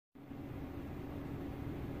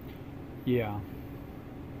Yeah.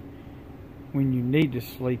 When you need to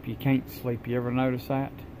sleep, you can't sleep. You ever notice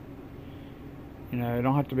that? You know, I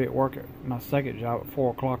don't have to be at work at my second job at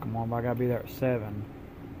 4 o'clock in the morning, but I gotta be there at 7.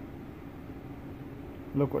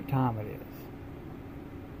 Look what time it is.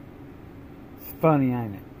 It's funny,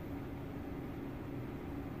 ain't it?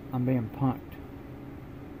 I'm being punked.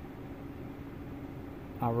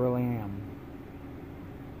 I really am.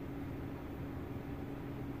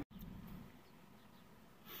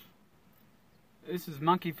 This is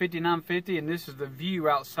Monkey 5950, and this is the view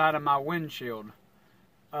outside of my windshield.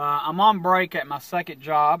 I'm on break at my second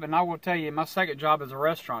job, and I will tell you, my second job is a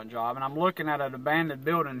restaurant job, and I'm looking at an abandoned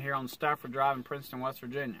building here on Stafford Drive in Princeton, West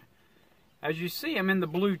Virginia. As you see, I'm in the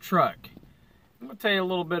blue truck. I'm going to tell you a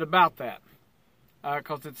little bit about that,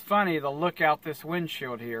 because it's funny to look out this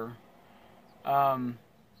windshield here.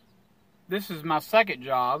 This is my second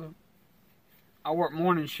job. I work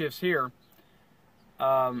morning shifts here.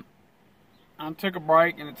 I took a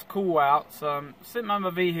break, and it's cool out, so I'm sitting on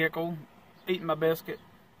my vehicle, eating my biscuit,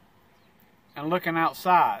 and looking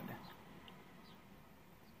outside.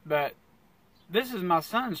 But this is my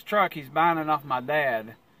son's truck. He's buying it off my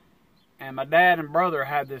dad. And my dad and brother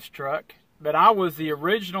had this truck. But I was the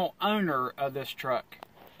original owner of this truck.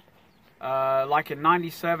 Like in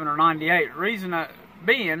 97 or 98. Reason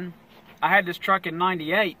being, I had this truck in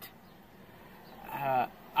 98.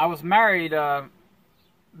 I was married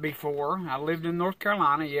before. I lived in North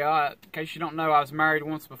Carolina. Yeah, in case you don't know, I was married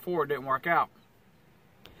once before. It didn't work out.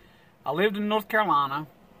 I lived in North Carolina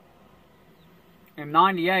in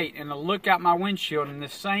 98, and I look out my windshield in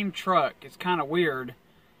this same truck. It's kind of weird.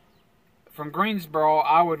 From Greensboro,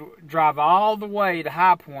 I would drive all the way to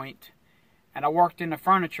High Point, and I worked in a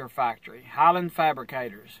furniture factory, Highland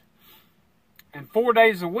Fabricators. And 4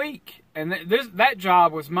 days a week, and that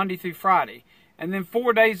job was Monday through Friday. And then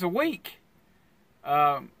 4 days a week,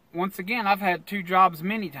 once again, I've had 2 jobs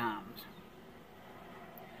many times.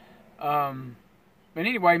 But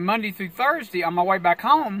anyway, Monday through Thursday, on my way back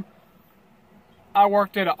home, I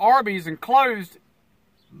worked at an Arby's and closed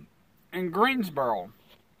in Greensboro.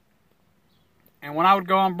 And when I would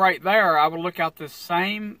go on break there, I would look out this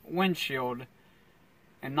same windshield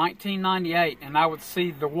in 1998, and I would see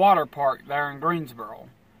the water park there in Greensboro.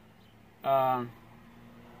 I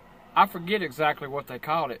forget exactly what they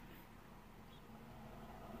called it.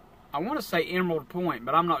 I want to say Emerald Point,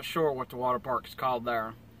 but I'm not sure what the water park is called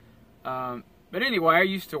there. But anyway, I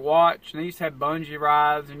used to watch, and they used to have bungee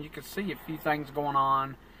rides, and you could see a few things going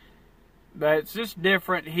on. But it's just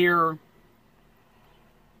different here.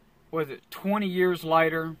 Was it 20 years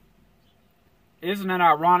later? Isn't it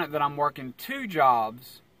ironic that I'm working 2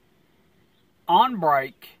 jobs on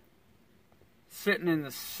break, sitting in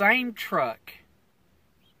the same truck?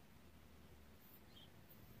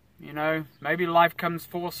 You know, maybe life comes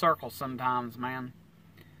full circle sometimes, man.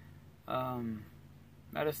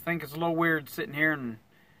 I just think it's a little weird sitting here, and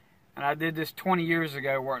I did this 20 years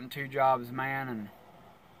ago, working 2 jobs, man,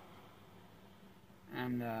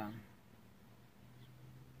 and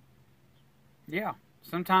yeah,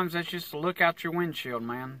 sometimes that's just to look out your windshield,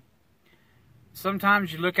 man.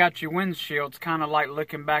 Sometimes you look out your windshield, it's kind of like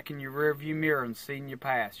looking back in your rearview mirror and seeing your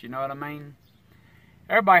past, you know what I mean?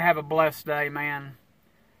 Everybody have a blessed day, man.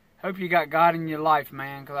 Hope you got God in your life,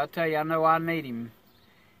 man, because I tell you, I know I need Him.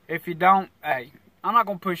 If you don't, hey, I'm not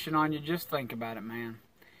going to push it on you. Just think about it, man.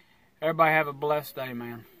 Everybody have a blessed day,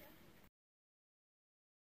 man.